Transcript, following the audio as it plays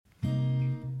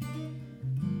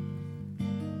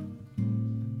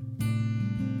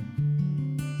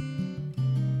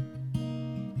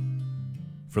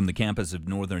From the campus of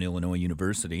Northern Illinois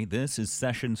University, this is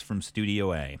Sessions from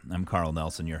Studio A. I'm Carl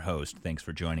Nelson, your host. Thanks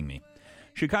for joining me.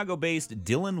 Chicago-based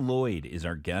Dylan Lloyd is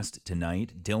our guest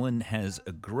tonight. Dylan has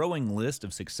a growing list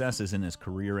of successes in his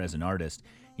career as an artist.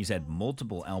 He's had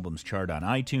multiple albums chart on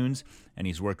iTunes, and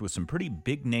he's worked with some pretty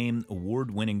big-name,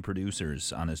 award-winning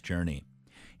producers on his journey.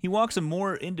 He walks a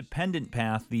more independent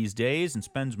path these days and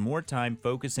spends more time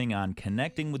focusing on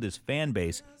connecting with his fan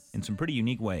base in some pretty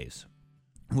unique ways.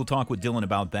 We'll talk with Dylan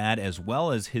about that, as well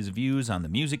as his views on the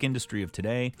music industry of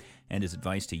today and his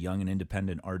advice to young and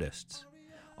independent artists.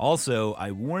 Also,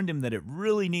 I warned him that it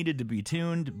really needed to be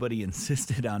tuned, but he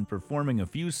insisted on performing a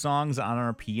few songs on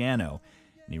our piano,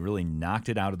 and he really knocked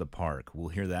it out of the park. We'll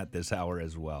hear that this hour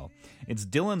as well. It's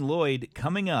Dylan Lloyd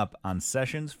coming up on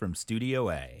Sessions from Studio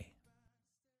A.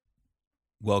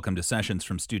 Welcome to Sessions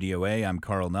from Studio A. I'm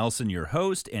Carl Nelson, your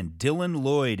host, and Dylan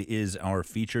Lloyd is our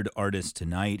featured artist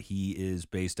tonight. He is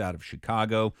based out of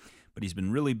Chicago, but he's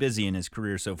been really busy in his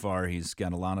career so far. He's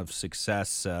got a lot of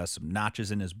success, some notches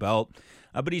in his belt,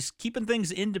 but he's keeping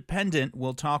things independent.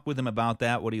 We'll talk with him about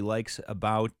that, what he likes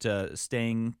about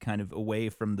staying kind of away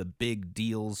from the big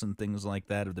deals and things like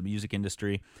that of the music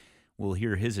industry. We'll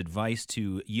hear his advice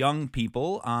to young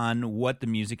people on what the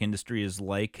music industry is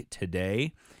like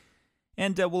today.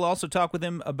 And we'll also talk with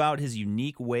him about his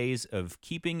unique ways of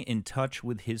keeping in touch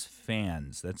with his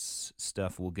fans. That's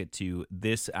stuff we'll get to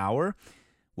this hour.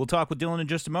 We'll talk with Dylan in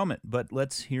just a moment, but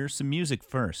let's hear some music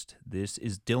first. This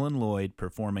is Dylan Lloyd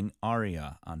performing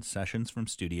Aria on Sessions from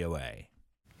Studio A.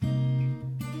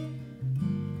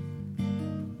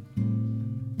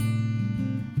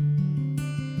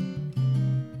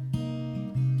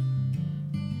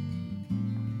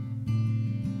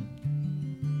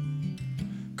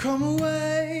 Come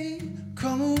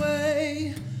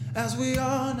away, as we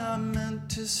are not meant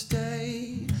to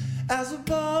stay. As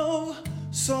above,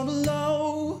 so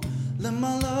below, let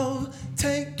my love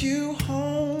take you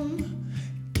home.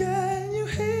 Can you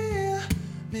hear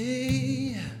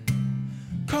me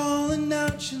calling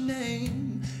out your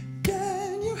name?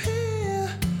 Can you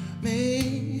hear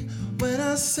me when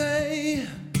I say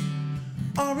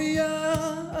Aria?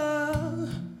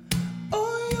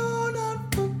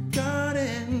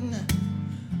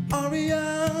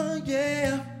 Aria,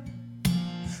 yeah,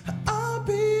 I'll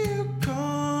be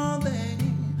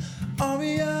calling.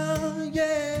 Aria,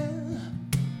 yeah,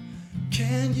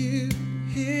 can you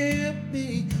hear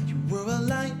me? You were a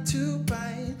light to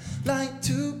bright,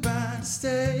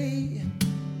 stay.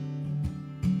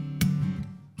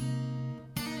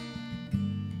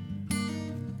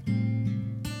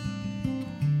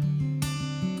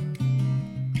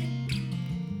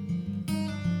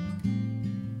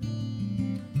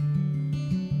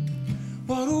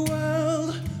 What a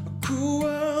world, a cruel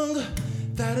world,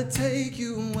 that'd take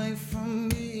you away from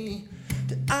me.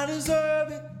 Did I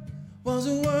deserve it? Was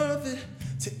it worth it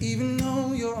to even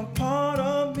know you're a part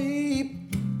of me?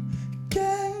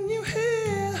 Can you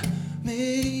hear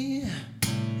me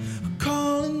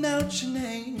calling out your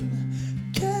name?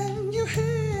 Can you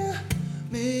hear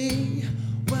me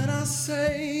when I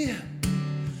say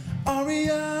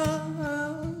Aria?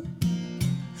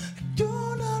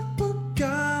 You're not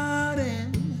forgotten.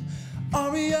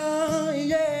 Aria,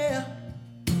 yeah,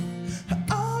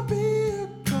 I'll be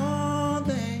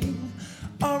calling.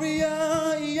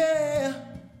 Aria, yeah,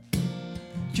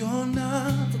 you're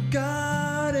not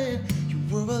forgotten. You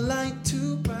were a light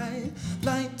to bright,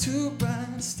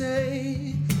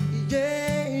 stay.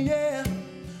 Yeah, yeah,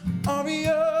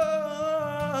 Aria.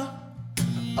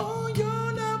 Oh,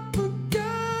 you're not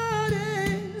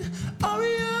forgotten.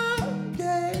 Aria,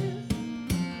 yeah,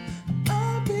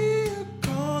 I'll be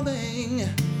calling.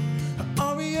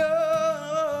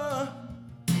 Aria,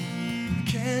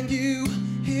 can you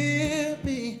hear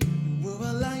me? You were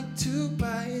a light to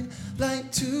bright,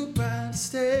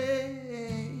 stay.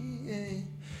 Yeah,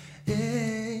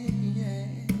 yeah,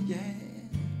 yeah.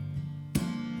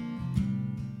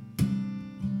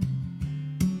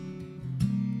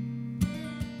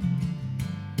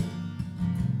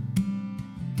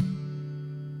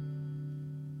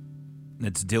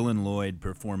 It's Dylan Lloyd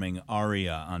performing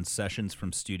Aria on Sessions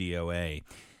from Studio A.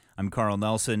 I'm Carl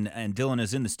Nelson, and Dylan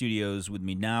is in the studios with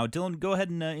me now. Dylan, go ahead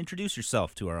and introduce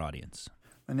yourself to our audience.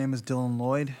 My name is Dylan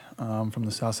Lloyd. I'm from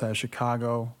the south side of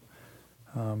Chicago.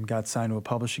 Got signed to a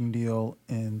publishing deal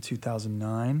in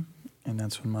 2009, and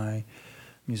that's when my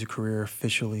music career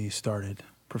officially started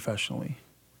professionally.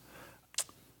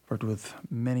 Worked with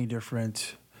many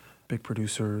different big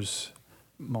producers,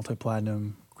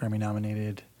 multi-platinum,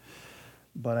 Grammy-nominated.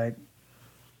 But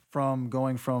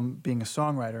going from being a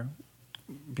songwriter,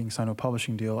 being signed to a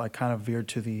publishing deal, I kind of veered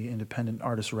to the independent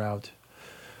artist route.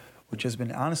 which has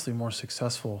been honestly more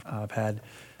successful. I've had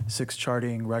 6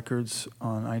 charting records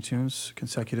on iTunes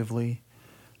consecutively.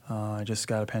 I just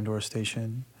got a Pandora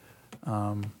station,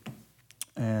 and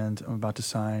I'm about to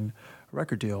sign a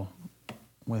record deal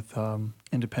with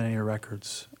Independent Ear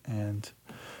Records, and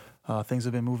things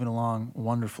have been moving along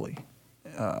wonderfully.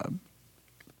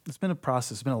 It's been a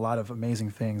process. It's been a lot of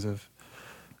amazing things I've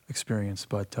experienced,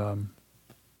 but I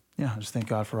just thank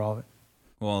God for all of it.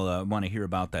 Well, I want to hear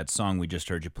about that song we just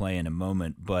heard you play in a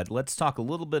moment, but let's talk a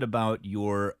little bit about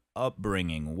your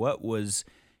upbringing. What was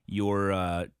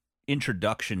your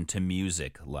introduction to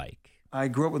music like? I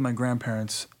grew up with my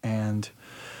grandparents, and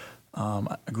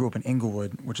I grew up in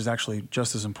Inglewood, which is actually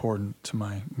just as important to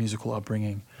my musical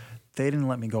upbringing. They didn't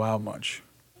let me go out much,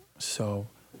 so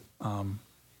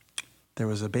there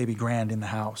was a baby grand in the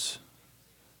house,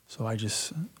 so I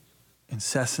just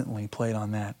incessantly played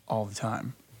on that all the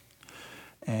time.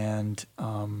 And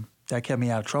that kept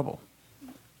me out of trouble,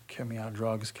 kept me out of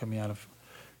drugs, kept me out of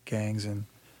gangs. And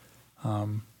I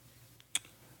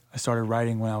started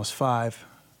writing when I was 5,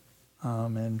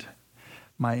 and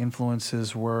my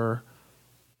influences were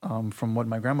from what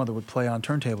my grandmother would play on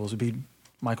turntables. It would be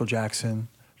Michael Jackson,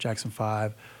 Jackson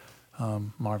 5,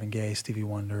 Marvin Gaye, Stevie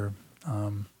Wonder,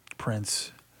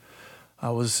 Prince.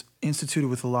 I was instituted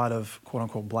with a lot of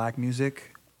quote-unquote black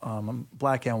music. I'm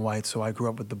black and white, so I grew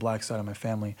up with the black side of my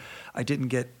family. I didn't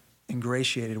get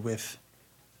ingratiated with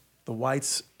the white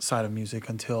side of music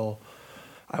until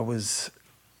I was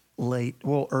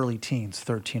early teens,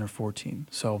 13 or 14.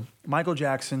 So Michael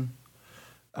Jackson,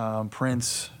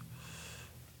 Prince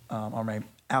are my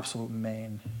absolute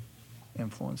main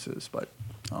influences. But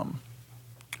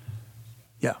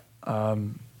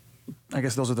I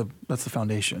guess that's the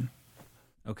foundation.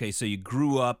 Okay, so you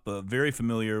grew up very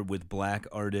familiar with black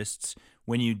artists.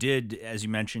 When you did, as you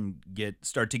mentioned,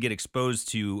 start to get exposed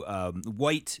to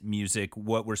white music,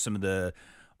 what were some of the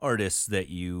artists that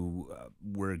you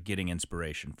were getting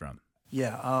inspiration from?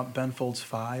 Yeah, Ben Folds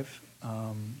 5,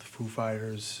 the Foo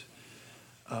Fighters,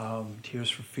 Tears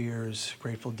for Fears,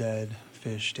 Grateful Dead,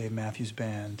 Fish, Dave Matthews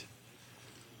Band.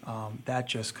 That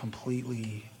just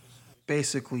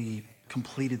basically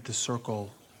completed the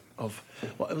circle of,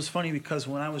 well, it was funny because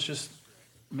when I was just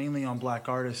mainly on black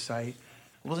artists, I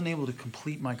wasn't able to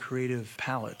complete my creative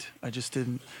palette. I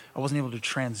wasn't able to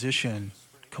transition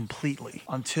completely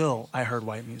until I heard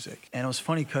white music. And it was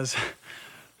funny because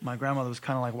my grandmother was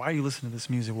kind of like, why are you listening to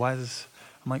this music? Why is this?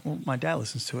 I'm like, well, my dad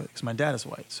listens to it because my dad is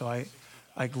white. So I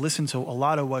listened to a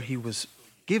lot of what he was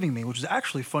giving me, which is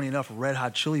actually, funny enough, Red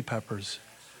Hot Chili Peppers,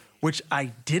 which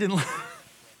I didn't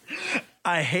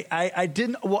I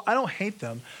don't hate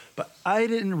them, but I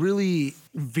didn't really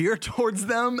veer towards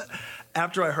them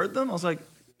after I heard them. I was like,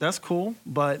 that's cool,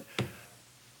 but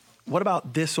what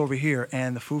about this over here?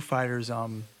 And the Foo Fighters,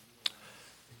 The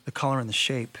Color and the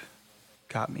Shape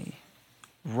got me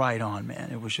right on,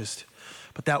 man. It was just,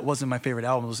 but that wasn't my favorite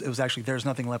album. It was actually There's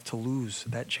Nothing Left to Lose.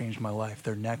 That changed my life,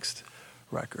 their next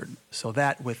record. So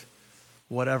that with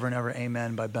Whatever and Ever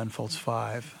Amen by Ben Folds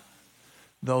 5,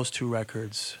 those 2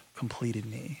 records completed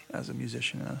me as a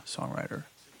musician and a songwriter,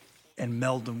 and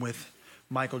meld them with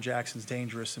Michael Jackson's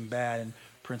Dangerous and Bad and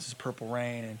Prince's Purple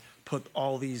Rain, and put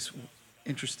all these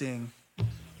interesting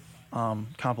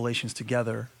compilations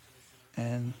together,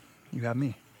 and you have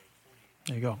me.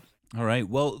 There you go. All right.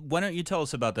 Well, why don't you tell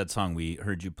us about that song we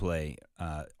heard you play,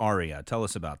 Aria. Tell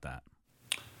us about that.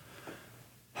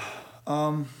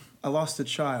 I lost a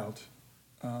child.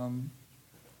 It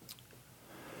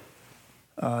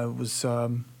was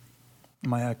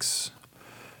my ex.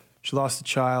 She lost a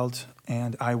child,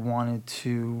 and I wanted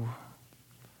to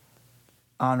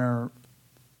honor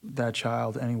that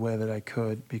child any way that I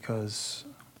could, because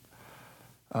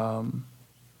I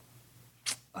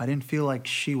didn't feel like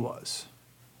she was.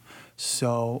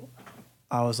 So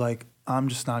I was like, I'm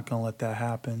just not going to let that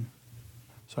happen.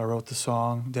 So I wrote the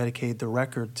song, dedicated the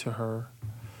record to her,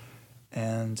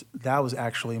 and that was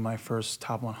actually my first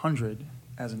top 100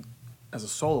 as a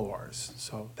solo artist.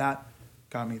 So that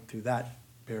got me through that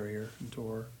barrier and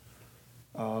door.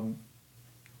 I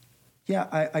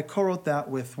co-wrote that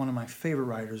with one of my favorite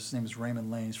writers. His name is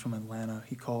Raymond Lane. He's from Atlanta.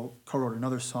 He co-wrote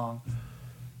another song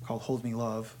called Hold Me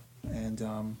Love. And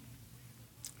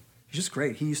he's just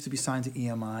great. He used to be signed to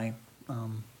EMI.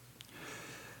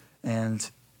 And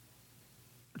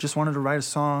just wanted to write a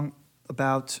song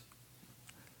about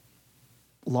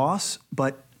loss,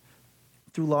 but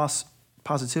through loss,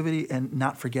 positivity, and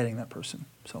not forgetting that person.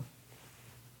 So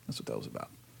that's what that was about.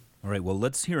 All right, well,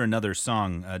 let's hear another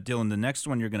song. Dylan, the next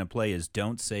one you're going to play is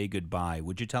Don't Say Goodbye.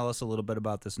 Would you tell us a little bit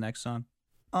about this next song?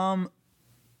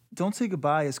 Don't Say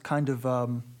Goodbye is kind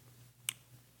of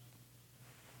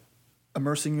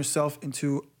immersing yourself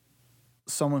into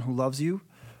someone who loves you,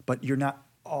 but you're not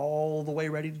all the way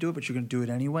ready to do it, but you're going to do it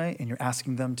anyway, and you're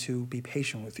asking them to be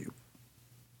patient with you.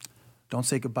 Don't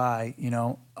say goodbye.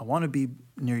 I want to be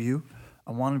near you.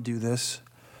 I want to do this.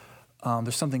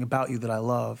 There's something about you that I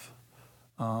love.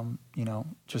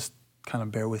 Just kind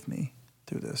of bear with me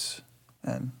through this,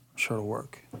 and I'm sure it'll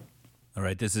work. All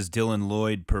right, this is Dylan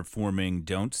Lloyd performing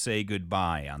Don't Say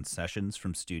Goodbye on Sessions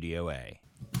from Studio A.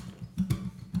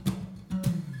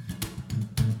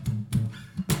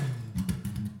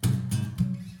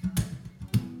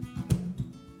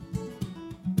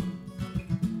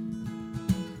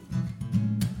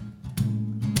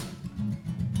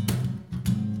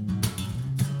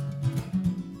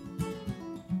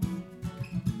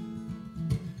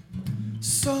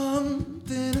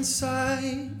 Something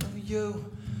inside of you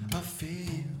I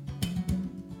feel.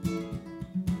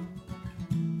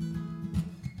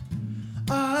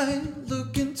 I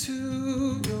look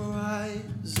into your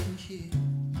eyes and hear.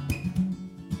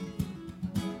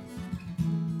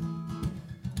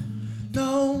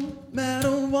 No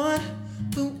matter what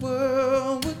the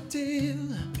world would deal,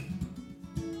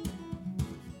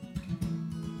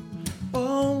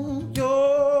 oh,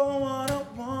 you're what I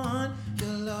want.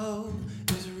 Your love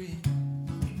is real.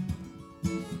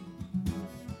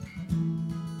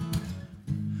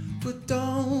 But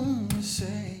don't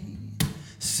say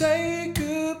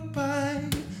goodbye,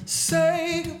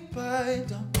 say goodbye,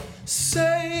 don't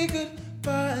say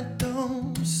goodbye,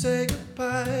 don't say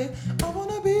goodbye. I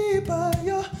wanna be by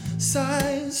your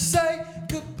side. Say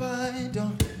goodbye,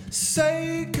 don't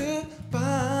say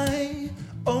goodbye.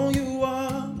 Oh, you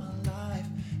are my life,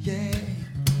 yeah.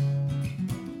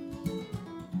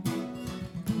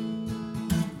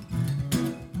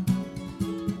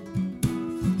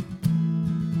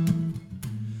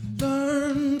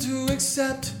 Learn to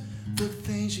accept the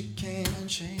things you can't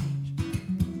change.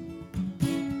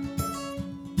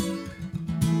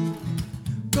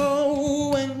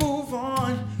 Go and move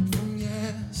on from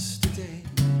yesterday.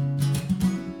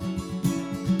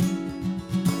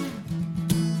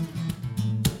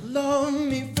 Love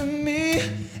me for me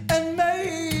and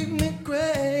make me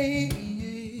great.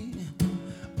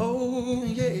 Oh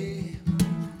yeah,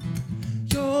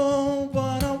 you're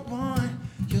what I want.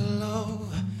 Your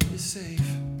love is safe.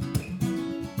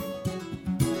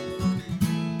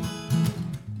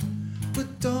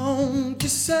 But don't you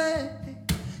say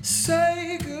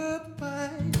goodbye,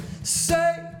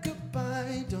 say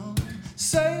goodbye, don't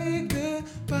say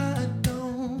goodbye,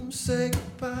 don't say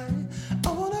goodbye.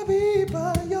 I wanna be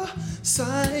by your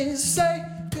side. Say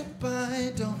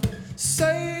goodbye, don't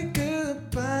say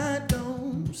goodbye,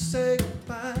 don't say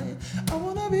goodbye. I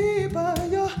wanna be by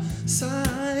your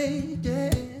side,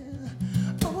 yeah.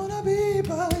 I wanna be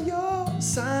by your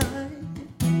side.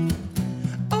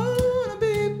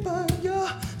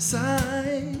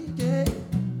 Side, yeah.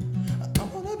 I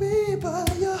wanna be by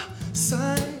your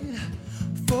side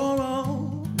for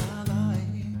all my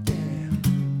life, yeah.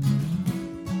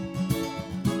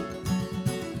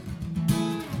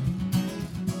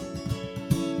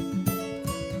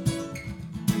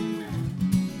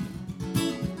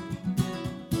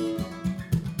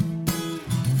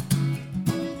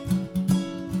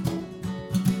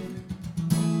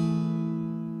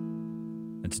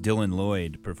 Dylan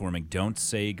Lloyd performing Don't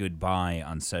Say Goodbye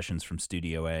on Sessions from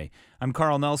Studio A. I'm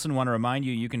Carl Nelson. Want to remind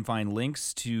you can find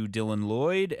links to Dylan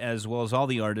Lloyd as well as all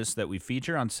the artists that we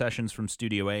feature on Sessions from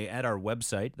Studio A at our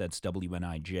website. That's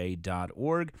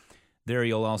WNIJ.org. There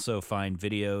you'll also find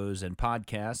videos and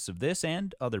podcasts of this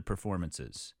and other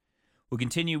performances. We'll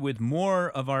continue with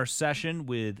more of our session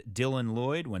with Dylan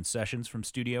Lloyd when Sessions from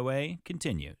Studio A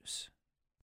continues.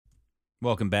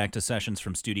 Welcome back to Sessions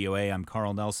from Studio A. I'm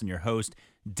Carl Nelson, your host.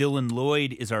 Dylan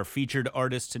Lloyd is our featured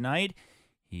artist tonight.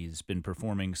 He's been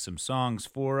performing some songs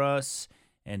for us,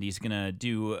 and he's going to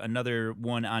do another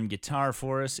one on guitar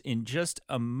for us in just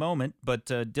a moment. But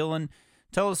Dylan,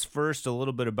 tell us first a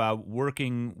little bit about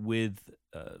working with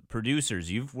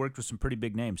producers. You've worked with some pretty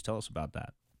big names. Tell us about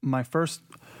that. My first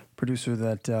producer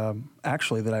that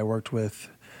I worked with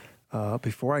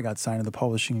before I got signed to the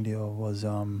publishing deal was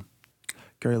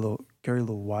Gary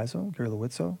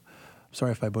Lewitzo.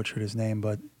 Sorry if I butchered his name,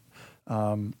 but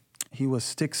he was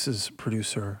Styx's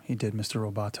producer. He did Mr.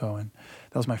 Roboto, and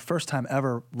that was my first time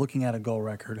ever looking at a Go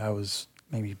record. I was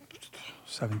maybe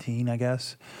 17, I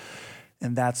guess,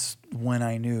 and that's when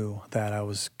I knew that I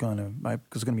was gonna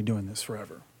be doing this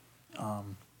forever.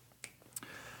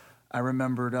 I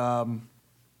remembered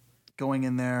going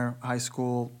in there, high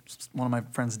school. One of my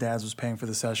friend's dads was paying for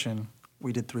the session.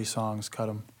 We did 3 songs, cut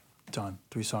them, done,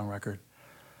 3-song record.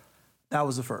 That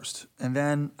was the first. And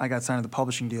then I got signed to the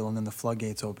publishing deal, and then the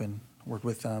floodgates opened. Worked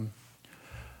with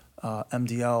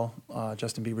MDL,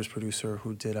 Justin Bieber's producer,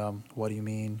 who did What Do You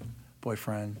Mean,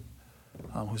 Boyfriend,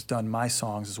 who's done my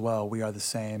songs as well, We Are the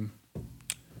Same.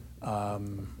 That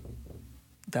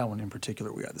one in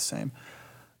particular, We Are the Same.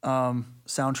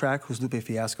 Soundtrack, who's Lupe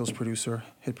Fiasco's producer,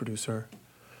 hit producer.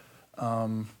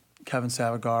 Kevin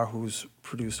Savagar, who's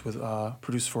produced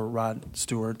for Rod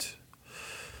Stewart.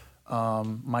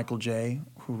 Michael J.,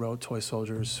 who wrote Toy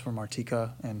Soldiers for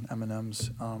Martika and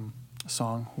Eminem's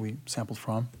song, who we sampled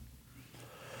from.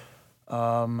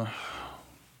 God,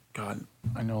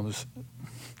 I know this.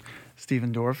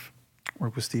 Stephen Dorff,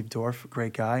 worked with Steve Dorff,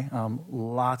 great guy.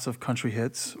 Lots of country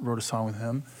hits, wrote a song with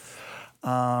him.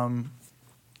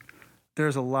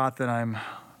 There's a lot that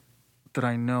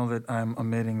I know that I'm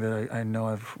omitting that I know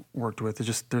I've worked with.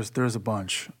 There's a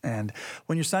bunch. And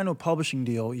when you're signed to a publishing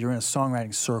deal, you're in a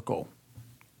songwriting circle.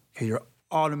 Okay, you're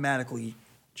automatically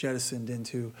jettisoned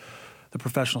into the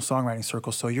professional songwriting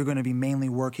circle. So you're going to be mainly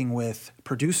working with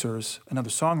producers and other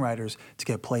songwriters to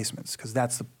get placements, because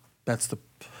that's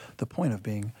the point of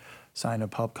being signed to a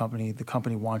pub company. The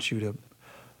company wants you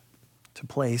to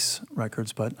place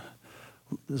records, but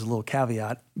there's a little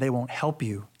caveat. They won't help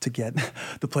you to get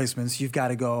the placements. You've got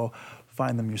to go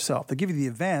find them yourself. They give you the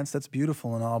advance. That's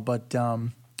beautiful and all, but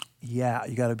yeah,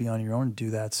 you got to be on your own to do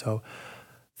that. So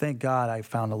thank God I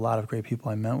found a lot of great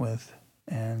people I met with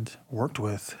and worked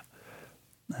with.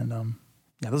 And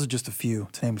yeah, those are just a few,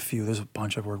 to name a few. There's a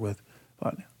bunch I've worked with,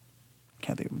 but I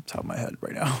can't think of the top of my head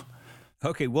right now.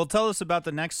 Okay, well, tell us about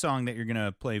the next song that you're going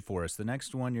to play for us. The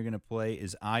next one you're going to play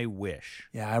is I Wish.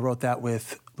 Yeah, I wrote that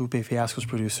with Lupe Fiasco's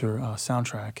producer,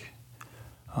 Soundtrack.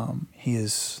 He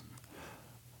is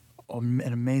an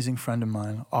amazing friend of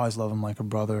mine. Always love him like a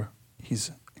brother.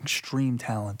 He's extreme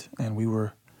talent. And we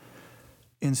were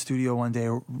in studio one day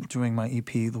doing my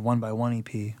EP, the One by One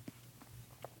EP.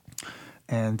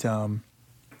 And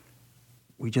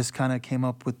we just kind of came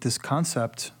up with this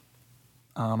concept.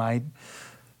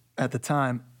 At the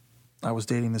time, I was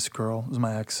dating this girl, it was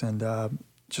my ex, and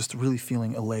just really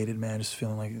feeling elated, man, just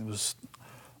feeling like it was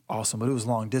awesome. But it was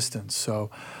long distance, so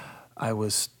I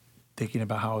was thinking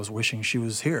about how I was wishing she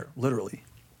was here, literally.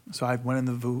 So I went in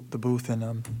the booth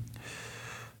and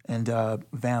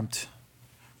vamped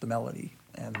the melody,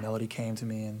 and the melody came to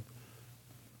me, and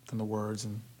then the words,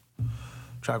 and the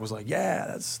track was like, yeah,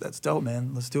 that's dope,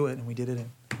 man, let's do it, and we did it,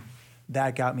 and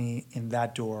that got me in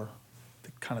that door,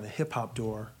 kind of the hip-hop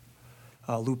door.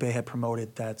 Lupe had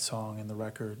promoted that song and the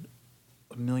record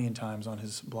a million times on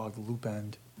his blog, The Loop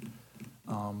End.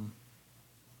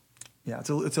 Yeah, it's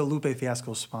a Lupe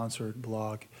Fiasco sponsored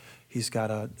blog. He's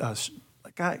got I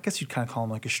guess you'd kind of call him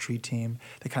like a street team.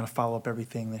 They kind of follow up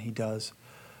everything that he does,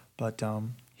 but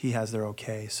he has their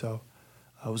okay. So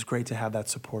it was great to have that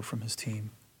support from his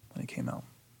team when it came out.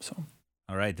 So.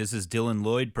 All right, this is Dylan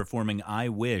Lloyd performing I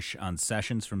Wish on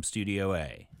Sessions from Studio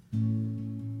A.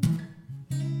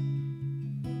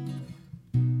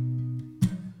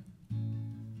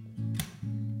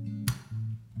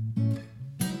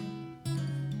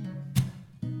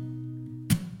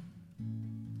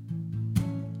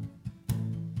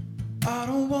 I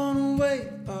don't wanna wait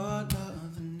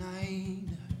another night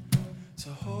to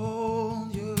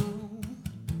hold you.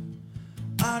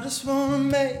 I just wanna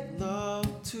make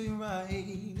love to you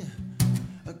right.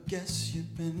 I guess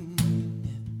you've been needing.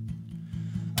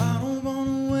 I don't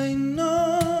wanna wait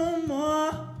no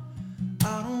more.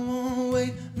 I don't wanna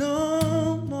wait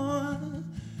no more.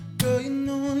 Girl, you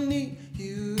know I need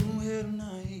you here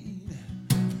tonight.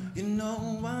 You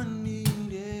know I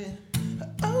need it.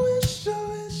 I wish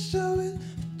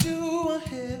you were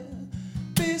here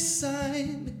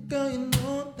beside me. Girl, you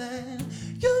know that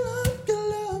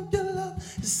your love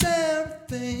is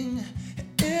everything.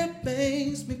 It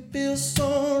makes me feel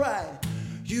so right.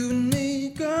 You and me,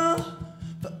 girl,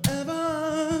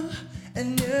 forever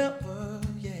and ever,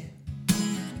 yeah.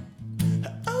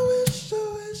 I wish you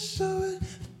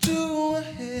were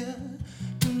here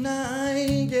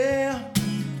tonight, yeah.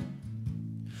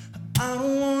 I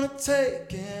don't wanna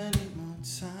take any more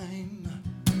time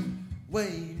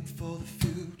waiting for the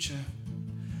future.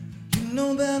 You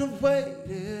know that I've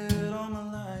waited all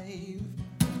my life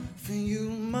for you,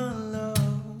 my love.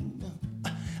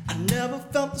 I never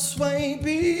felt this way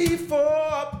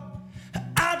before.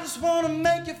 I just wanna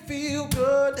make you feel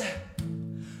good.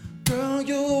 Girl,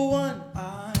 you're the one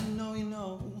I know you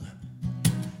know.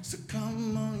 So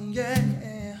come on,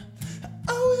 yeah.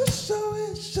 I wish you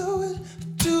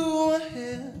were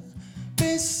here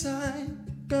beside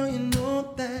me. Girl, you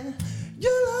know that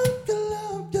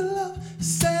your love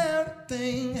is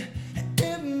everything.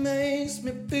 It makes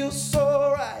me feel so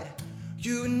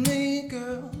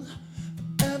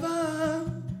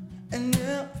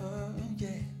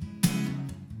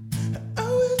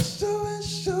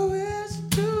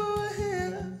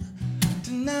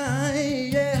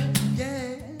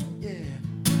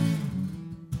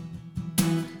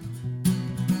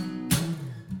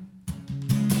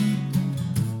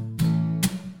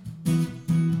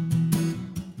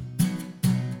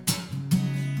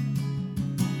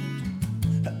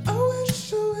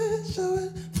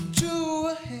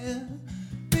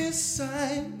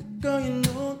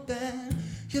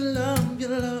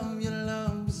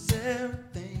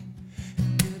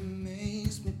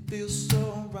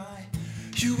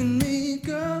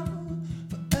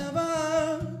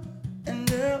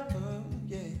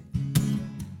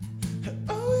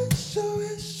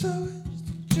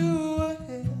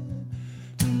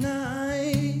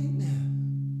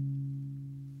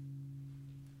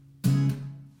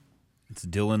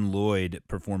Dylan Lloyd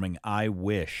performing I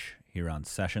Wish here on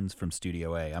Sessions from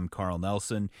Studio A. I'm Carl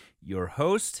Nelson, your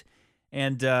host.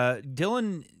 And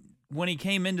Dylan, when he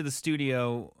came into the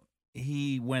studio,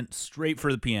 he went straight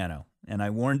for the piano. And I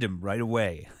warned him right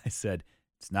away. I said,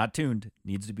 it's not tuned, it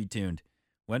needs to be tuned.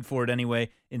 Went for it anyway,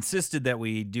 insisted that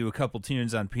we do a couple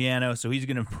tunes on piano, so he's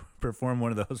going to perform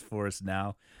one of those for us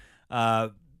now.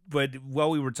 But while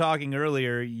we were talking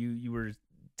earlier, you were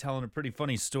telling a pretty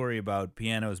funny story about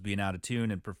pianos being out of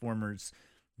tune and performers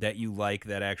that you like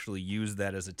that actually use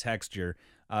that as a texture.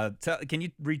 Can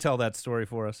you retell that story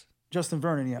for us? Justin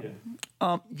Vernon,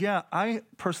 yeah. I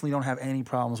personally don't have any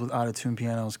problems with out-of-tune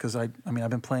pianos because I've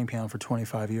been playing piano for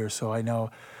 25 years, so I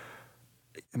know.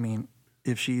 I mean,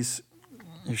 if she's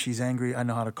angry, I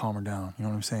know how to calm her down. You know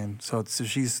what I'm saying? So if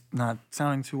she's not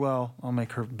sounding too well, I'll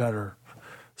make her better.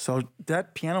 So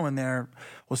that piano in there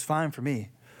was fine for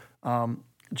me.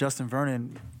 Justin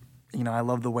Vernon, I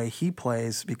love the way he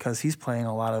plays because he's playing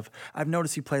a lot of. I've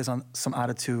noticed he plays on some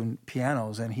out-of-tune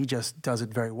pianos, and he just does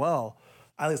it very well.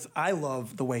 I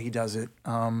love the way he does it.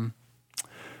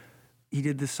 He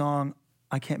did this song,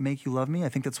 I Can't Make You Love Me. I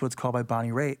think that's what it's called by Bonnie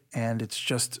Raitt. And it's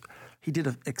just, he did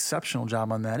an exceptional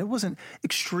job on that. It wasn't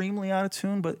extremely out of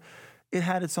tune, but it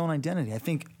had its own identity. I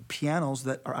think pianos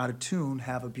that are out of tune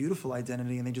have a beautiful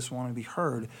identity and they just want to be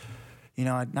heard.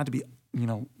 Not to be,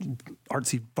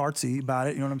 artsy-fartsy about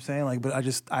it, you know what I'm saying? But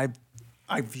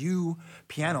I view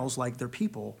pianos like they're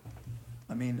people.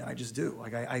 I just do.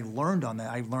 I learned on that.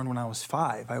 I learned when I was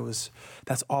 5.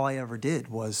 That's all I ever did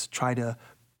was try to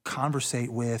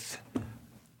conversate with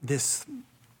this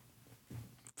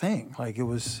thing. It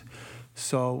was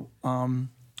so.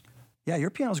 Yeah, your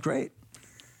piano's great.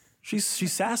 She's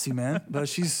sassy, man, but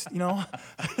she's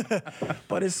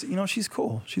but it's she's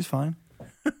cool. She's fine.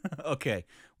 Okay.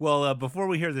 Well, before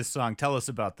we hear this song, tell us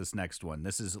about this next one.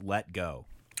 This is Let Go.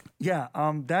 Yeah.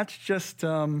 That's just.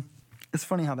 It's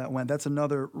funny how that went. That's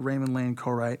another Raymond Lane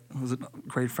co-write, who's a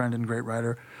great friend and great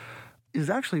writer. It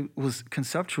actually was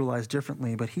conceptualized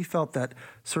differently, but he felt that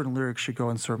certain lyrics should go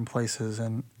in certain places,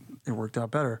 and it worked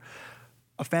out better.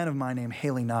 A fan of mine named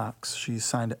Haley Knox, she's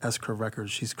signed to S Curve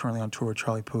Records. She's currently on tour with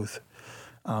Charlie Puth.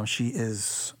 She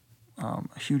is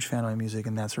a huge fan of my music,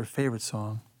 and that's her favorite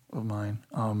song of mine.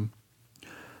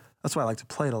 That's why I like to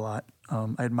play it a lot.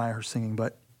 I admire her singing,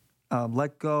 but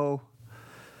Let Go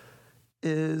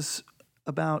is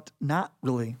about not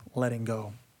really letting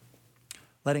go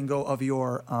of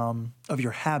your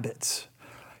habits.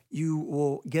 You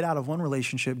will get out of one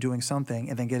relationship doing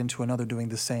something and then get into another doing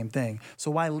the same thing.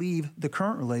 So why leave the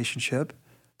current relationship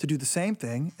to do the same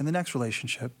thing in the next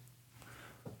relationship?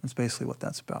 That's basically what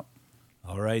that's about.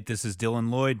 All right, this is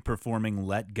Dylan Lloyd performing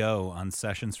Let Go on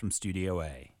Sessions from Studio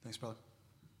A. Thanks, brother.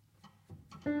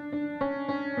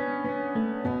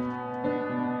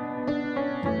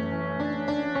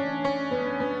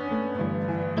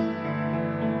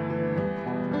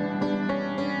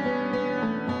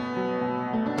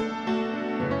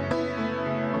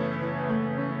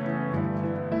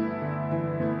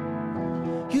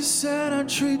 You said I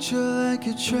treat you like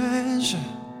a treasure,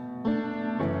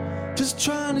 just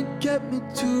trying to get me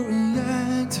to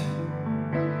react.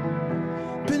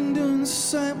 Been doing the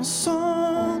same old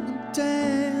song and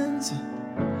dance.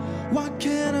 Why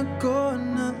can't I go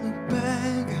and not look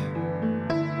back?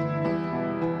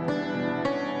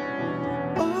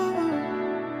 Oh,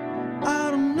 I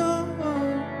don't know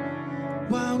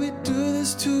why we do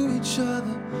this to each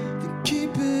other, then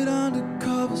keep it under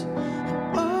covers.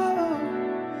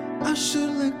 I should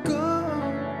let go,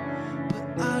 but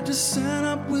I just end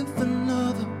up with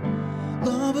another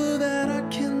lover that I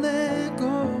can't let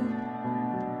go.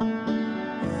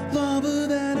 Lover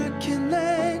that I can't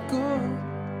let go.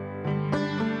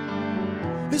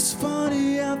 It's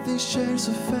funny how things change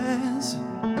so fast.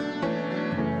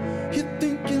 You're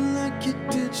thinking like you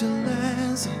did your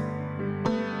last.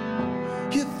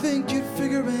 You think you'd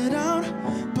figure it out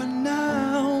by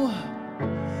now,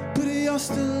 but you're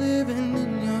still living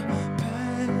in your past.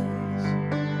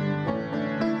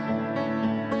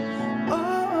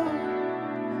 Oh,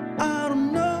 I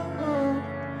don't know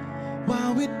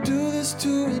why we do this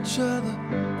to each other,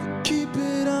 we keep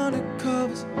it under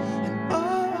covers. And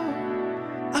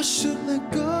oh, I should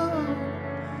let go,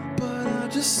 but I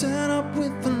just end up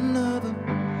with another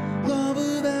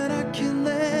lover that I can't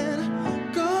let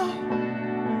go.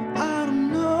 I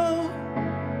don't know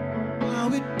why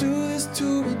we do this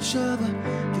to each other,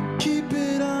 to keep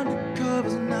it under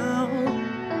covers now.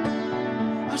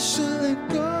 I should let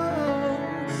go,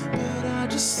 but I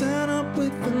just end up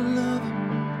with another.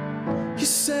 You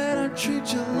said I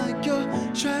treat you like you're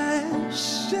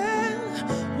trash, yeah.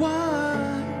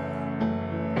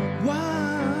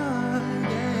 Why,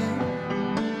 yeah.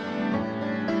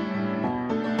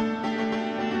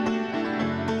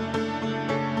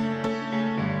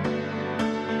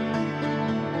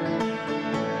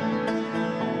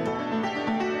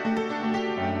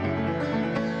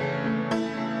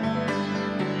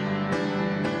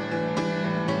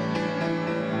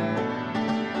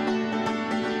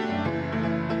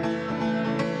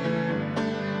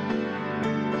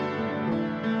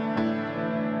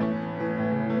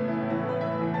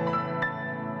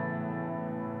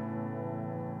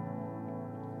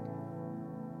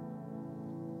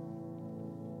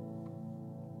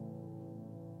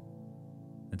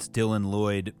 It's Dylan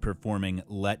Lloyd performing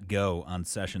Let Go on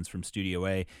Sessions from Studio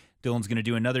A. Dylan's going to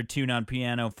do another tune on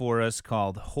piano for us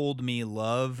called Hold Me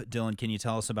Love. Dylan, can you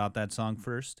tell us about that song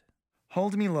first?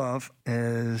 Hold Me Love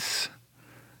is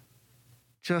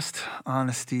just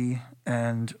honesty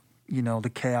and, you know,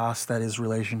 the chaos that is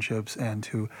relationships, and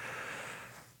to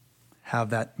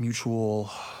have that mutual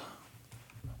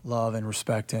love and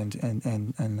respect and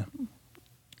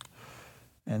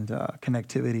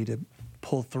connectivity to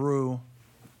pull through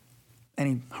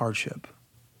any hardship.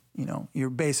 You know, you're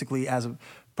basically,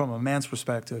 from a man's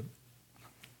perspective,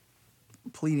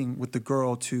 pleading with the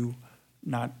girl to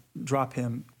not drop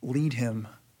him, lead him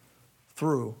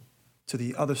through to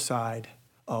the other side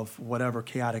of whatever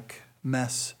chaotic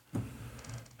mess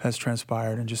has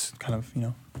transpired, and just kind of, you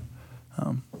know,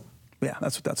 yeah,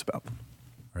 that's what that's about.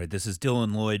 All right, this is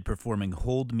Dylan Lloyd performing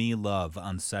Hold Me Love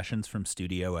on Sessions from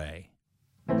Studio A.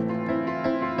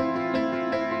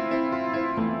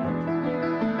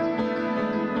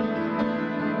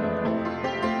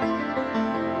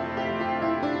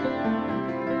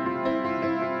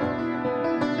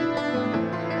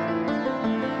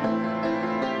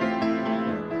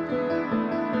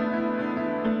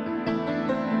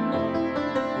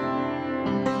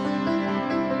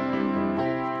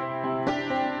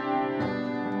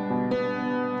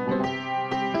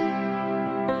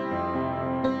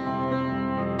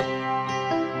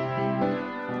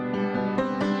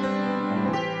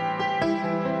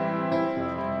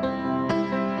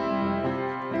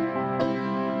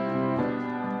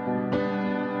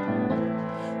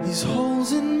 These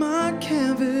holes in my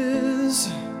canvas,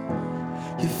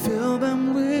 you fill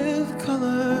them with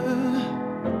color.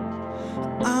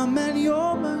 I'm at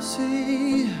your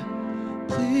mercy.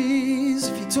 Please,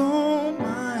 if you don't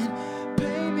mind,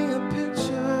 paint me a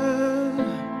picture,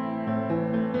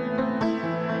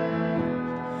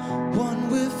 one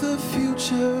with the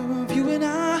future of you and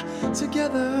I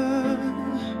together.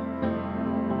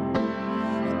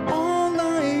 All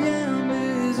I am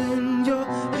is in your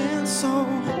hands, so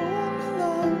hold me,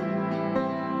 love.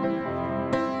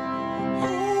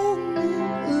 Hold me,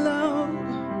 love.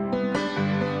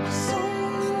 'Cause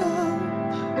only love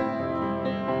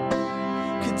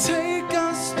could take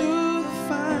us through the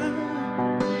fire.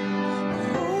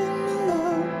 Hold me,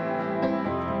 love.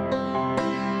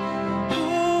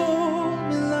 Hold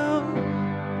me, love.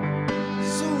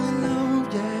 'Cause only love,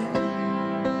 yeah,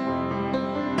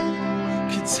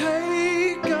 could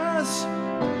take us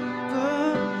the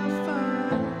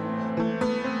fire.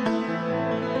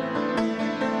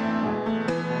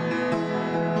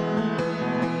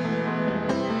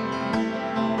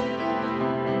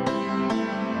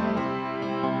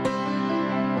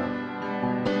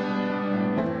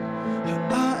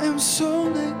 I am so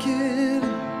naked,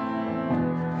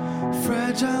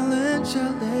 fragile and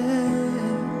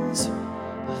jealous.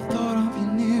 The thought of you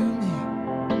near me.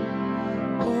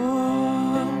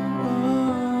 Oh,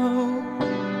 oh.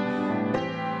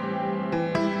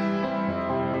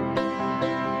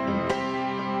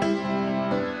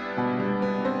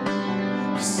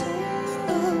 'Cause only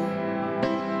love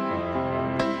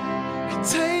can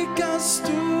take us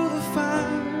through the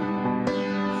fire.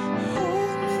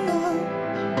 Hold me, love.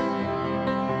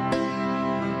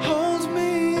 Hold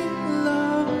me,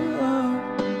 love.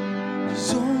 'Cause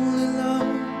only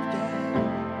love, yeah.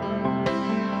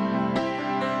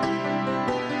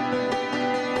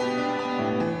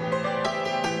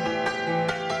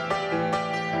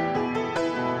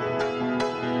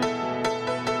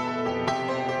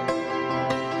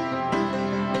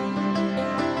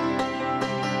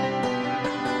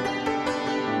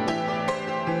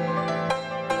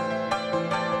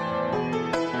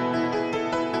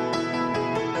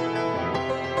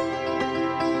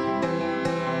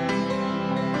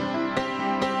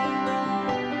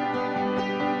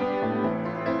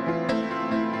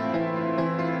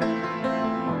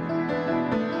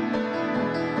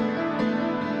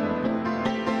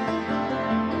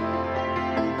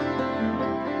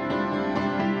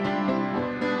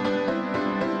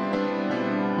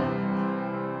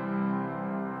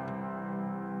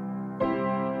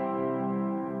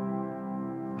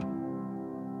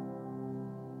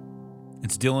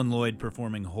 It's Dylan Lloyd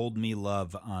performing Hold Me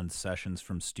Love on Sessions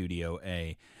from Studio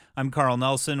A. I'm Carl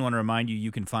Nelson. I want to remind you,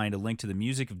 you can find a link to the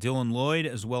music of Dylan Lloyd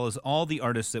as well as all the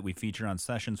artists that we feature on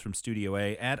Sessions from Studio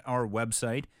A at our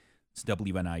website. It's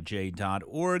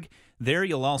WNIJ.org. There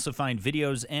you'll also find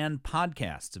videos and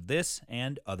podcasts of this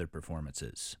and other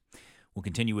performances. We'll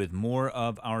continue with more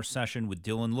of our session with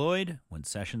Dylan Lloyd when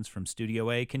Sessions from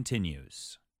Studio A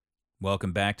continues.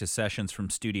 Welcome back to Sessions from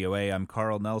Studio A. I'm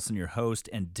Carl Nelson, your host,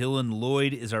 and Dylan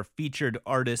Lloyd is our featured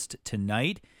artist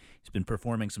tonight. He's been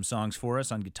performing some songs for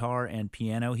us on guitar and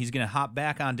piano. He's going to hop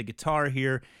back onto guitar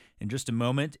here in just a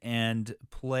moment and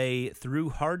play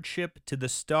Through Hardship to the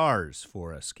Stars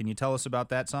for us. Can you tell us about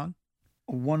that song?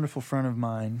 A wonderful friend of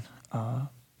mine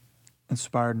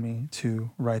inspired me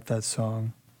to write that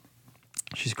song.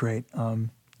 She's great.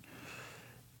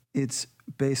 It's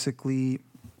basically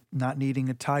not needing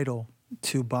a title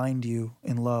to bind you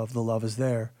in love. The love is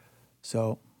there,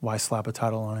 so why slap a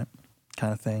title on it,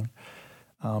 kind of thing.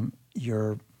 A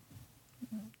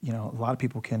lot of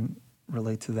people can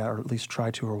relate to that, or at least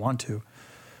try to or want to.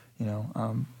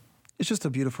 It's just a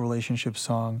beautiful relationship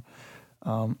song.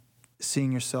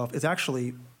 Seeing yourself. It's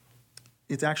actually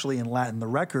in Latin. The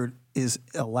record is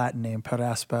a Latin name, Per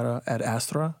Aspera ad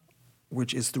Astra,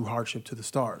 which is Through Hardship to the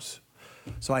Stars.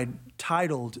 So I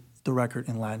titled the record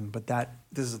in Latin, but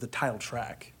this is the title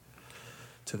track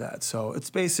to that. So it's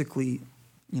basically,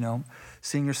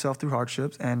 seeing yourself through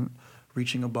hardships and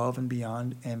reaching above and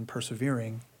beyond and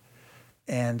persevering.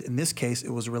 And in this case, it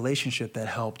was a relationship that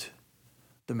helped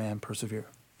the man persevere.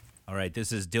 All right,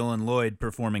 this is Dylan Lloyd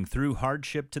performing Through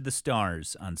Hardship to the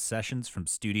Stars on Sessions from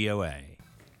Studio A.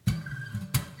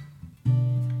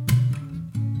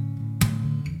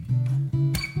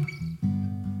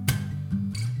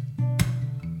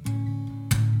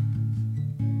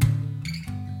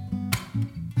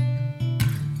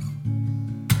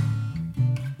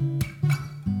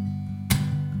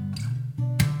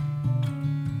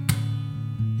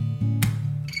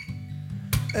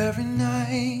 Every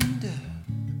night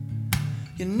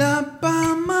you're not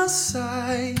by my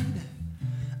side,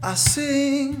 I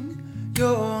sing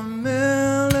your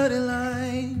melody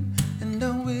line, and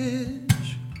I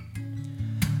wish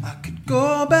I could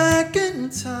go back in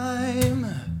time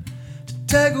to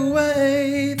take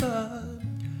away the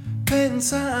pain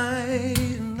inside.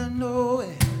 And I know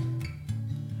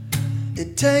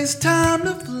it takes time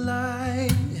to fly.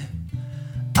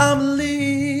 I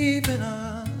believe in a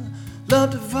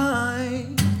love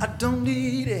divine. I don't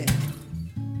need it.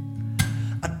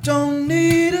 I don't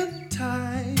need a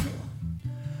title.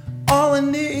 All I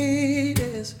need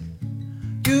is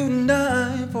you and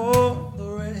I for the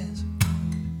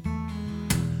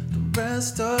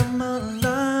rest of my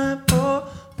life. For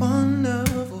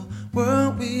wonderful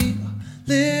world we are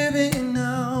living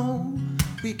now.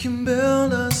 We can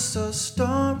build us a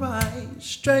star right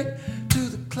straight to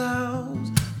the clouds.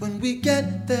 When we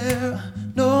get there, I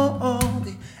know all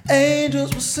the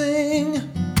angels will sing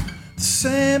the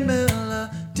same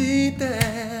melody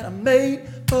that I made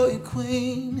for you,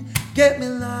 Queen. Get me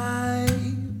life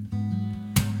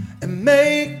and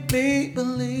make me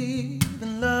believe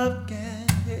in love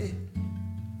again.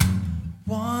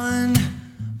 One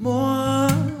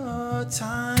more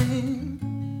time.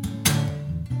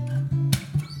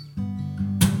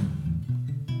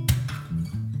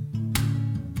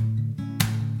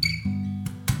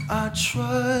 I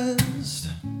trust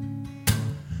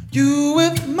you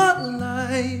with my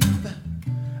life,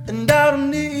 and I don't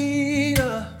need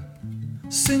a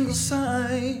single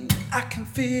sign. I can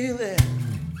feel it.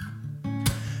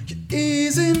 You're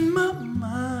easing my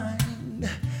mind.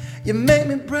 You make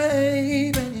me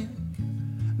brave, and you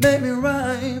make me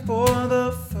right for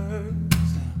the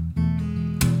first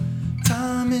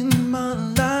time in my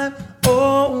life.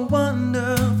 Oh,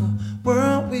 wonderful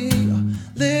world we are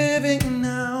living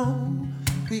now.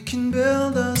 We can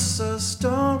build us a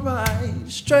star right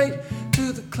straight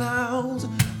to the clouds.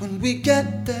 When we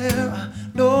get there, I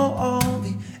know all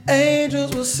the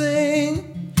angels will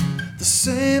sing the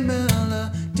same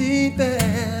melody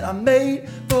that I made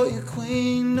for you,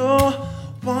 Queen. Oh,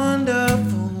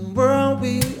 wonderful world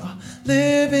we are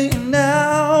living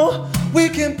now. We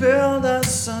can build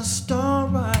us a star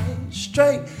right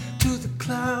straight to the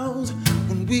clouds.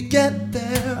 When we get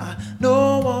there, I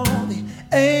know all the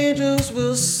angels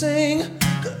will sing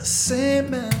the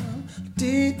same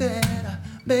melody that I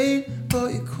made for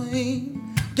you,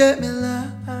 Queen. Get me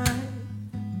life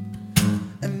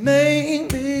and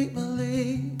make me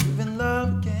believe in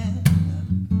love again.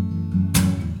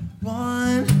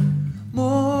 One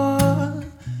more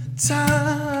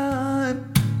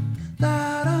time.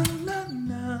 La, da, da,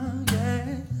 da,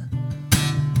 yeah.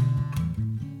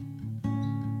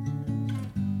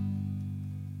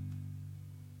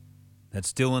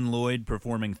 That's Dylan Lloyd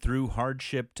performing Through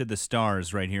Hardship to the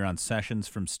Stars right here on Sessions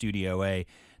from Studio A.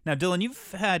 Now, Dylan,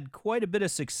 you've had quite a bit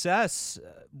of success.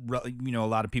 A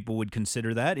lot of people would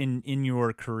consider that in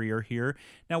your career here.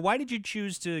 Now, why did you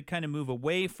choose to kind of move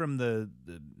away from the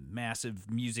massive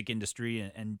music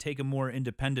industry and take a more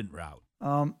independent route?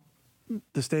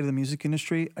 The state of the music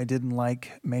industry, I didn't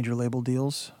like major label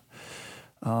deals.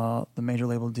 The major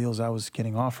label deals I was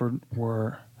getting offered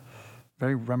were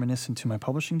very reminiscent to my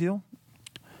publishing deal.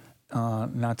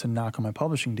 Not to knock on my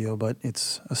publishing deal, but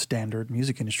it's a standard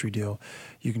music industry deal.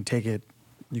 You can take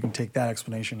that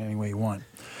explanation any way you want.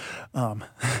 But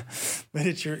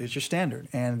it's your standard.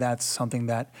 And that's something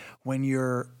that when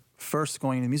you're first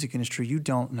going into the music industry, you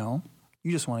don't know.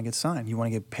 You just want to get signed. You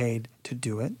want to get paid to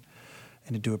do it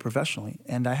and to do it professionally.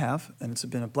 And I have, and it's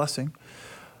been a blessing.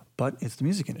 But it's the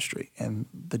music industry, and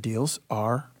the deals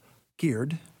are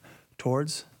geared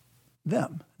towards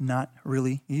them, not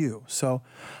really you. So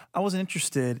I wasn't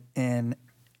interested in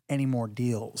any more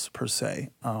deals per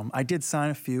se. I did sign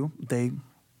a few. They,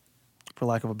 for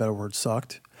lack of a better word,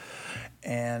 sucked.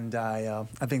 And I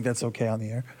think that's okay on the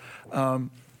air.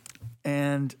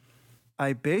 And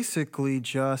I basically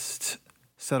just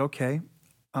said, okay,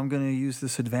 I'm going to use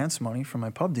this advance money from my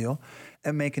pub deal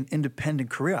and make an independent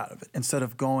career out of it instead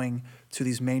of going to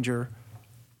these major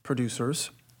producers,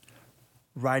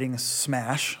 writing a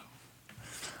smash,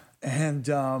 and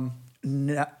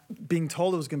being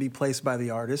told it was going to be placed by the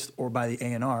artist or by the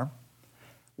A&R,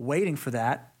 waiting for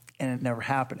that, and it never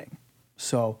happening.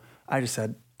 So I just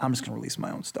said, I'm just going to release my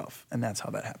own stuff, and that's how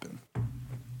that happened.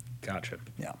 Gotcha.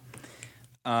 Yeah.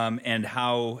 And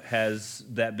how has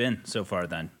that been so far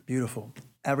then? Beautiful.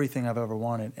 Everything I've ever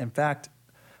wanted. In fact,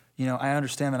 I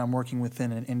understand that I'm working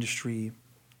within an industry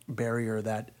barrier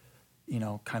that,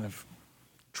 kind of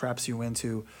traps you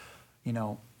into,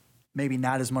 maybe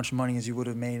not as much money as you would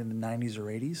have made in the 90s or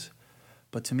 80s.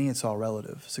 But to me, it's all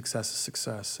relative. Success is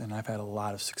success. And I've had a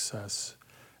lot of success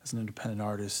as an independent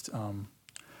artist, from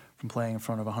playing in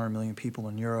front of 100 million people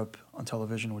in Europe on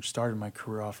television, which started my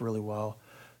career off really well,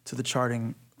 to the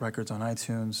charting records on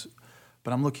iTunes.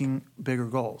 But I'm looking bigger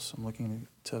goals. I'm looking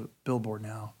to Billboard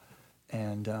now.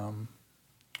 And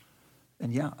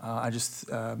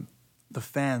the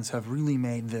fans have really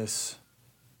made this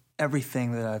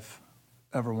everything that I've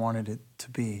ever wanted it to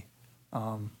be.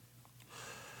 I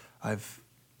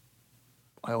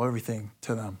owe everything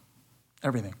to them,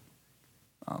 everything.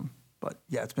 But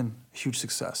yeah, it's been a huge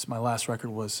success. My last record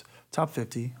was top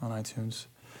 50 on iTunes.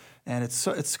 And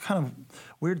it's kind of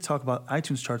weird to talk about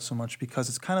iTunes charts so much because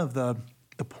it's kind of the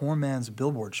poor man's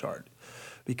Billboard chart,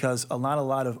 because a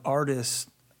lot of artists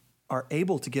are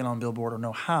able to get on Billboard or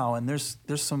know how, and there's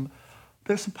some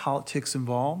politics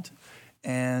involved,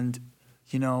 and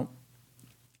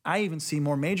I even see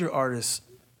more major artists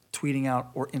tweeting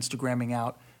out or Instagramming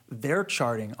out their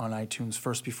charting on iTunes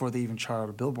first before they even chart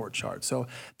a Billboard chart. So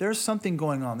there's something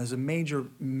going on. There's a major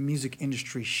music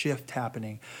industry shift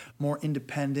happening. More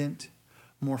independent,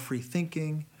 more free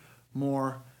thinking,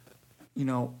 more,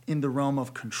 in the realm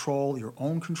of control, your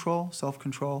own control,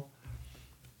 self-control.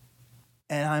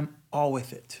 And I'm all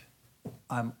with it.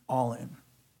 I'm all in.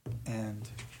 And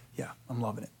yeah, I'm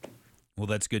loving it. Well,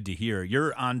 that's good to hear.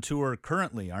 You're on tour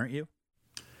currently, aren't you?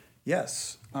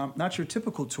 Yes, not your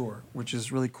typical tour, which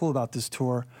is really cool about this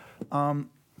tour. For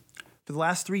the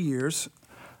last 3 years,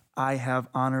 I have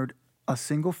honored a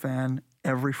single fan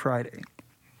every Friday.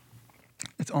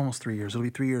 It's almost 3 years. It'll be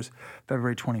 3 years,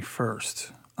 February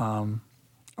 21st,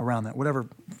 around that, whatever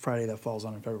Friday that falls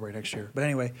on in February next year. But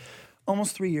anyway,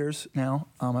 almost 3 years now,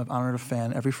 I've honored a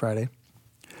fan every Friday.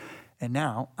 And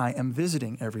now I am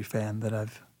visiting every fan that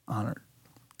I've honored.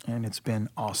 And it's been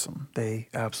awesome. They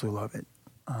absolutely love it.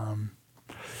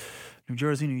 New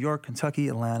Jersey, New York, Kentucky,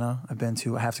 Atlanta. I've been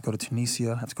to. I have to go to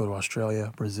Tunisia. I have to go to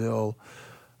Australia, Brazil.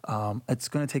 It's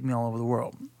going to take me all over the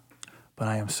world. But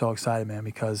I am so excited, man,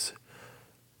 because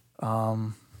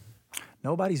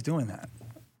nobody's doing that.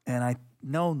 And I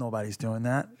know nobody's doing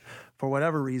that for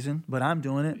whatever reason, but I'm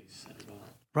doing it.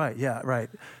 Right, yeah, right.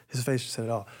 His face just said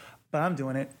it all. But I'm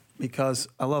doing it because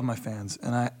I love my fans.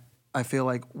 And I feel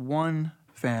like one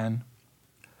fan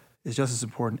is just as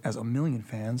important as a million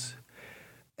fans.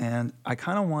 And I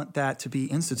kind of want that to be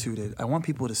instituted. I want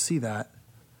people to see that,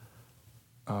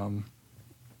 they're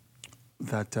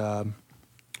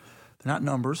not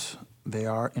numbers, they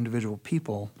are individual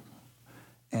people.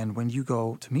 And when you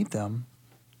go to meet them,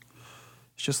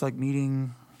 it's just like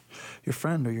meeting your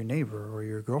friend or your neighbor or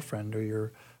your girlfriend or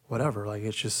your whatever. Like,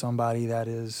 it's just somebody that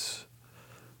is,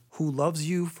 who loves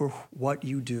you for what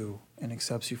you do and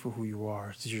accepts you for who you are.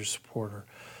 It's your supporter.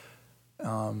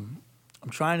 I'm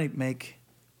trying to make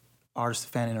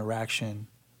artist-to-fan interaction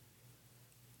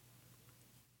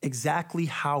exactly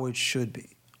how it should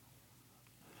be.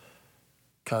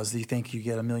 Because you think you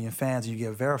get 1 million fans and you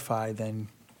get verified, then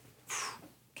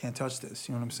can't touch this.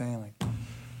 You know what I'm saying? Like,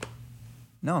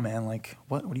 no, man. Like,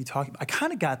 what are you talking about? I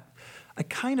kind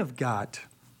of got.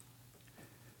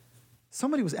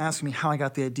 Somebody was asking me how I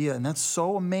got the idea, and that's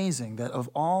so amazing that of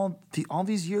all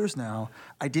these years now,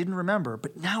 I didn't remember,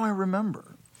 but now I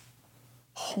remember.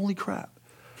 Holy crap.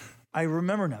 I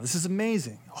remember now. This is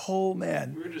amazing. Oh,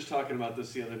 man. We were just talking about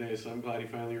this the other day, so I'm glad you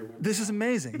finally remembered. This is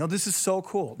amazing. No, this is so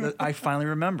cool that I finally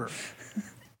remember.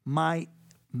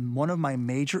 One of my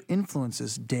major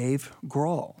influences, Dave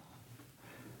Grohl.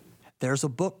 There's a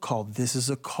book called This Is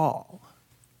a Call.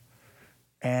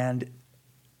 And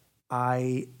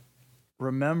I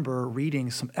remember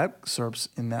reading some excerpts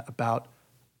in that about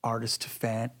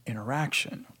artist-to-fan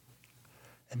interaction.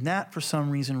 And that, for some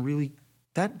reason, really,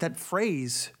 that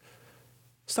phrase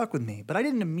stuck with me. But I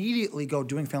didn't immediately go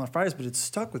doing Family Fridays, but it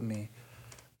stuck with me.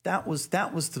 That was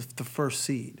the first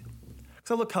seed.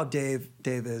 So look how Dave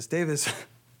is. Dave is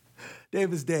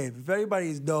Dave. If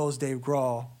anybody knows Dave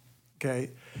Grohl,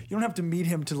 okay, you don't have to meet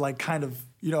him to like kind of,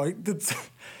 you know,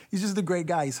 he's just a great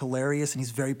guy. He's hilarious and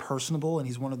he's very personable and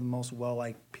he's one of the most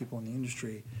well-liked people in the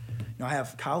industry. You know, I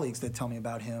have colleagues that tell me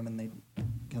about him and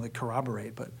they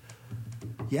corroborate. But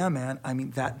yeah, man, I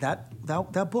mean that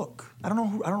book. I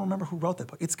don't remember who wrote that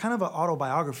book. It's kind of an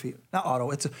autobiography. Not auto.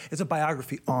 It's a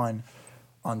biography on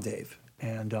Dave.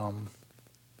 And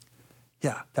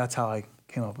yeah, that's how I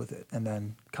came up with it. And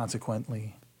then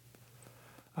consequently,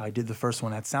 I did the first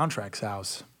one at Soundtrack's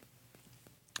house.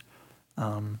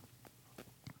 I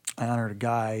honored a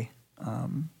guy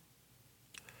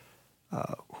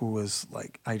who was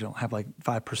like, I don't have like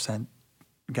 5%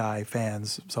 guy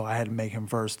fans, so I had to make him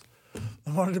first.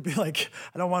 I wanted to be like,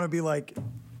 I don't want to be like,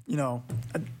 you know,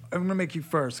 I'm going to make you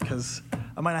first because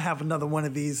I might not have another one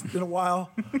of these in a while.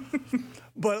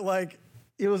 But like,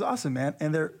 it was awesome, man.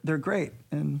 And they're great.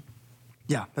 And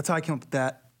yeah, that's how I came up with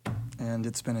that. And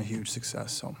it's been a huge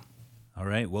success, so. All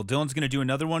right. Well, Dylan's going to do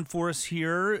another one for us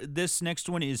here. This next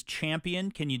one is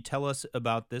Champion. Can you tell us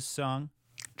about this song?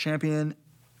 Champion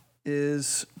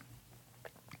is,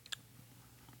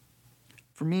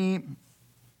 for me,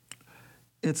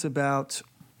 it's about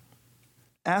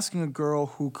asking a girl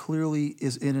who clearly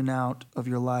is in and out of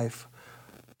your life,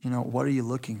 you know, what are you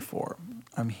looking for?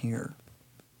 I'm here.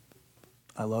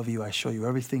 I love you. I show you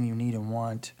everything you need and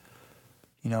want.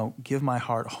 You know, give my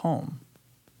heart home.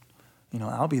 You know,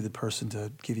 I'll be the person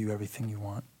to give you everything you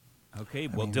want. Okay,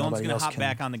 well, Dylan's going to hop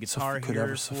back on the guitar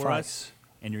here for us,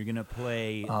 and you're going to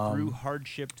play Through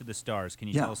Hardship to the Stars. Can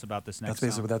you tell us about this next song? That's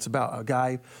basically what that's about. A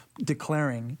guy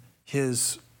declaring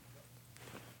his,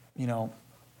 you know,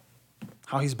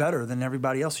 how he's better than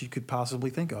everybody else you could possibly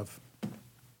think of.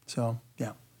 So,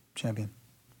 yeah, Champion.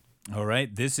 All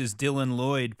right, this is Dylan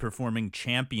Lloyd performing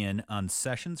Champion on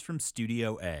Sessions from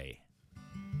Studio A.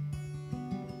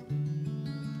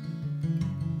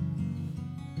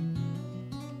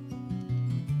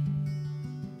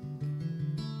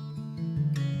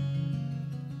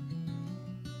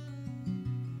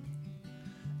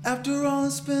 After all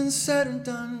that's been said and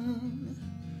done,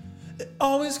 it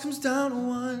always comes down to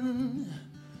one.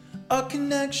 A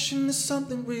connection to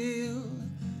something real,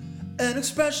 an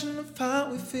expression of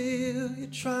how we feel. You're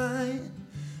trying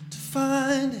to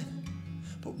find it,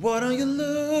 but what are you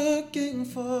looking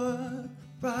for?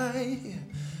 Right here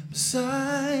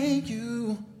beside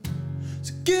you.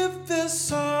 So give this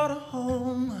heart a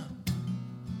home,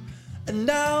 and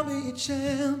I'll be your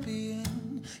champion.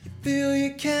 Feel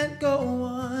you can't go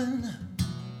on,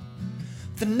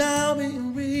 then I'll be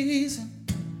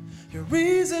your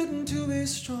reason to be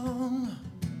strong.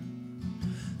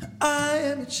 I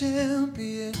am your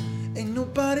champion, ain't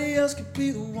nobody else could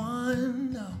be the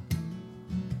one, no.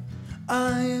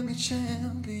 I am your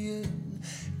champion,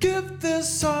 give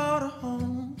this heart a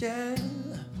home, yeah.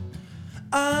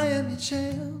 I am your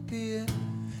champion,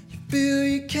 you feel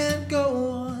you can't go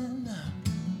on,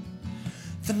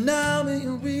 then I'll be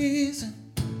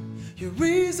your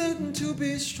reason to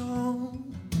be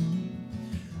strong.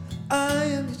 I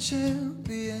am your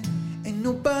champion, ain't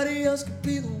nobody else could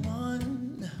be the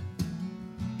one.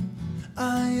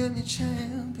 I am your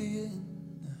champion.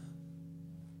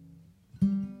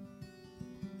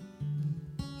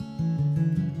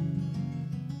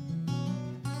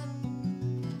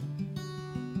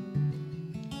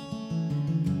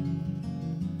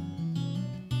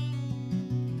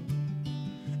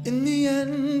 In the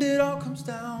end, it all comes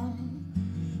down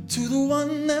to the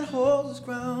one that holds his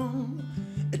ground.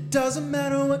 It doesn't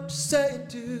matter what you say or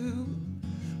do,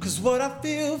 'Cause what I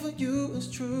feel for you is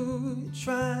true. You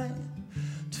try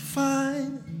to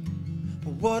find,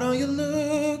 but what are you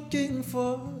looking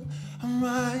for? I'm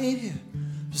right here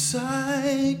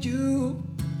beside you.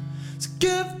 So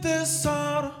give this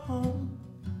all to home,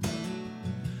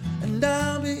 and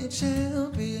I'll be a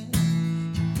champion.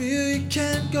 You feel you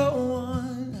can't go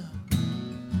on now,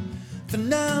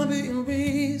 then I'll be a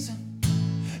reason,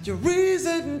 your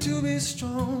reason to be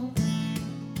strong.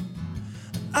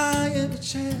 I am a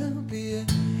champion,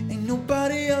 ain't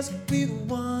nobody else could be the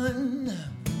one.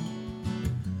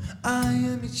 I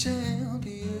am a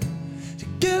champion, to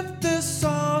give this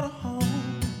all to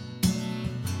home.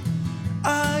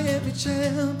 I am a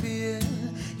champion,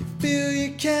 you feel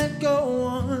you can't go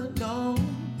on, no.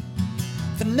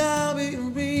 Then I'll be a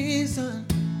reason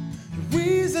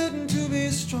to be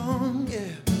strong,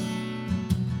 yeah.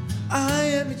 I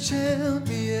am a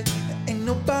champion, ain't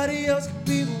nobody else could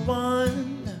be the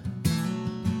one.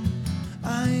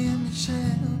 I am a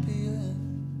champion.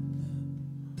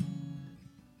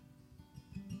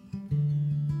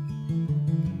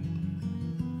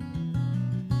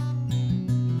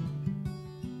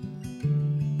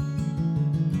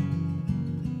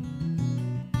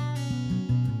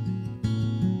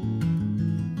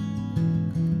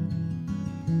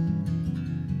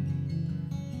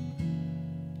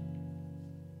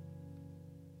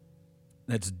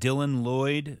 That's Dylan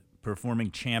Lloyd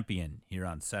performing Champion here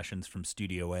on Sessions from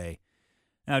Studio A.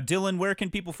 Now, Dylan, where can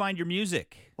people find your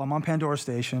music? Well, I'm on Pandora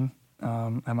Station.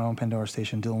 I have my own Pandora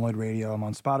Station, Dylan Lloyd Radio. I'm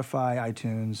on Spotify,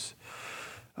 iTunes,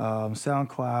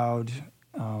 SoundCloud,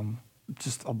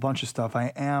 just a bunch of stuff.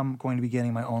 I am going to be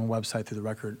getting my own website through the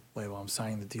record label. I'm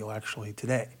signing the deal actually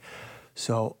today.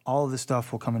 So all of this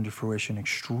stuff will come into fruition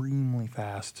extremely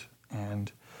fast,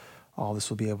 and all this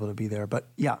will be able to be there. But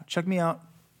yeah, check me out.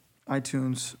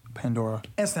 iTunes, Pandora,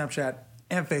 and Snapchat,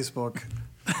 and Facebook,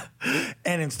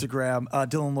 and Instagram.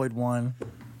 Dylan Lloyd 1.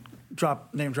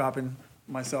 Name dropping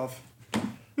myself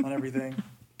on everything.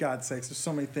 God's sakes, there's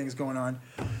so many things going on.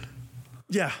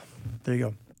 Yeah, there you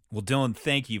go. Well, Dylan,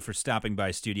 thank you for stopping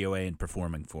by Studio A and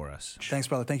performing for us. Thanks,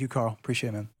 brother. Thank you, Carl.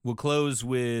 Appreciate it, man. We'll close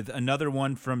with another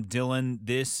one from Dylan.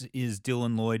 This is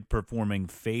Dylan Lloyd performing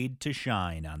Fade to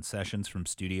Shine on Sessions from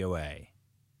Studio A.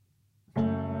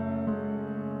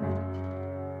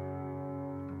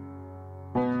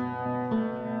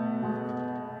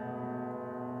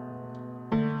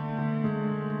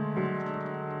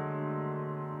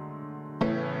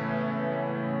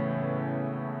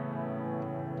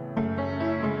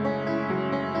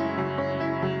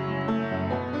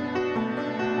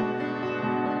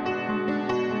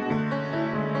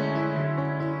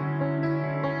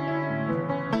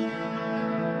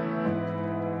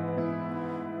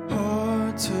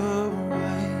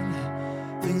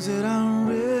 That I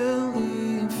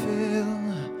really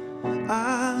feel,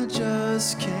 I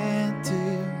just can't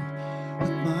deal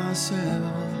with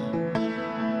myself.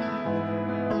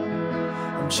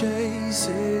 I'm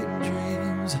chasing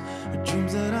dreams,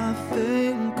 dreams that I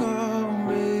think are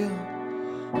real.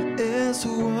 But it's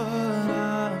what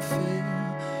I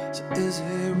feel, so is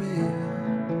it real?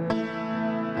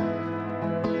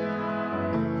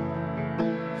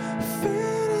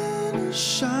 Fading to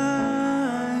shine.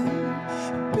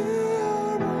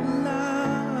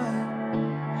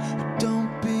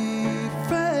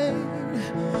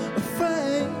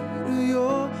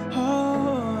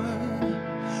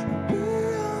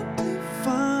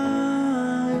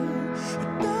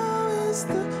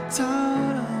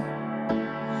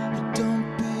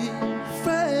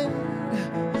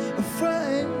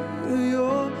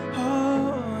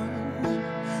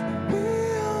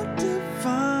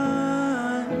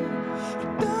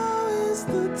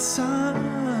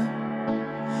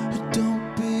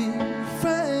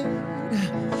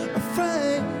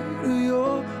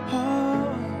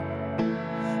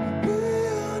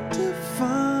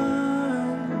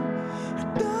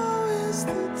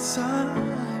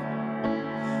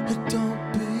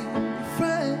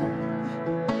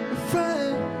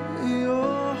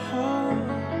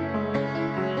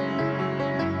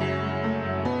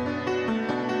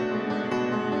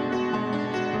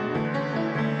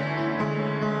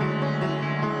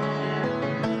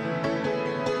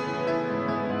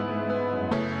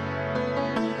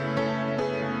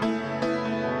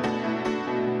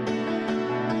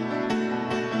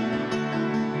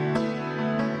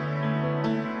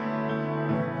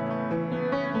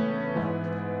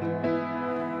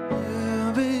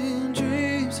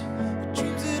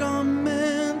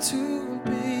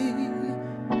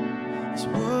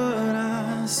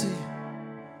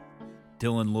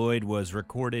 Dylan Lloyd was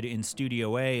recorded in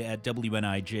Studio A at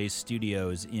WNIJ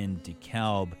Studios in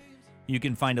DeKalb. You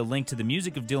can find a link to the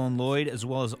music of Dylan Lloyd, as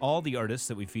well as all the artists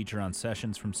that we feature on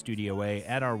Sessions from Studio A,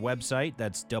 at our website.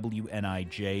 That's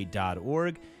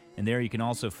WNIJ.org. And there you can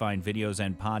also find videos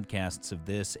and podcasts of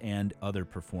this and other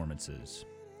performances.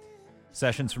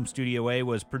 Sessions from Studio A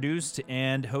was produced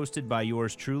and hosted by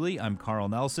yours truly. I'm Carl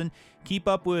Nelson. Keep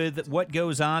up with what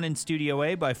goes on in Studio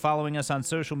A by following us on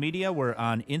social media. We're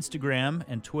on Instagram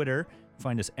and Twitter.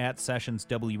 Find us at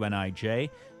SessionsWNIJ.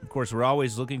 Of course, we're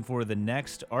always looking for the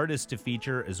next artist to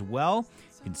feature as well.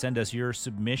 You can send us your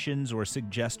submissions or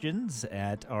suggestions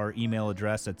at our email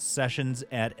address at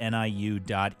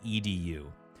sessions@niu.edu.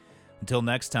 Until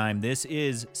next time, this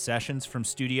is Sessions from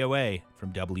Studio A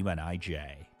from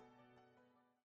WNIJ.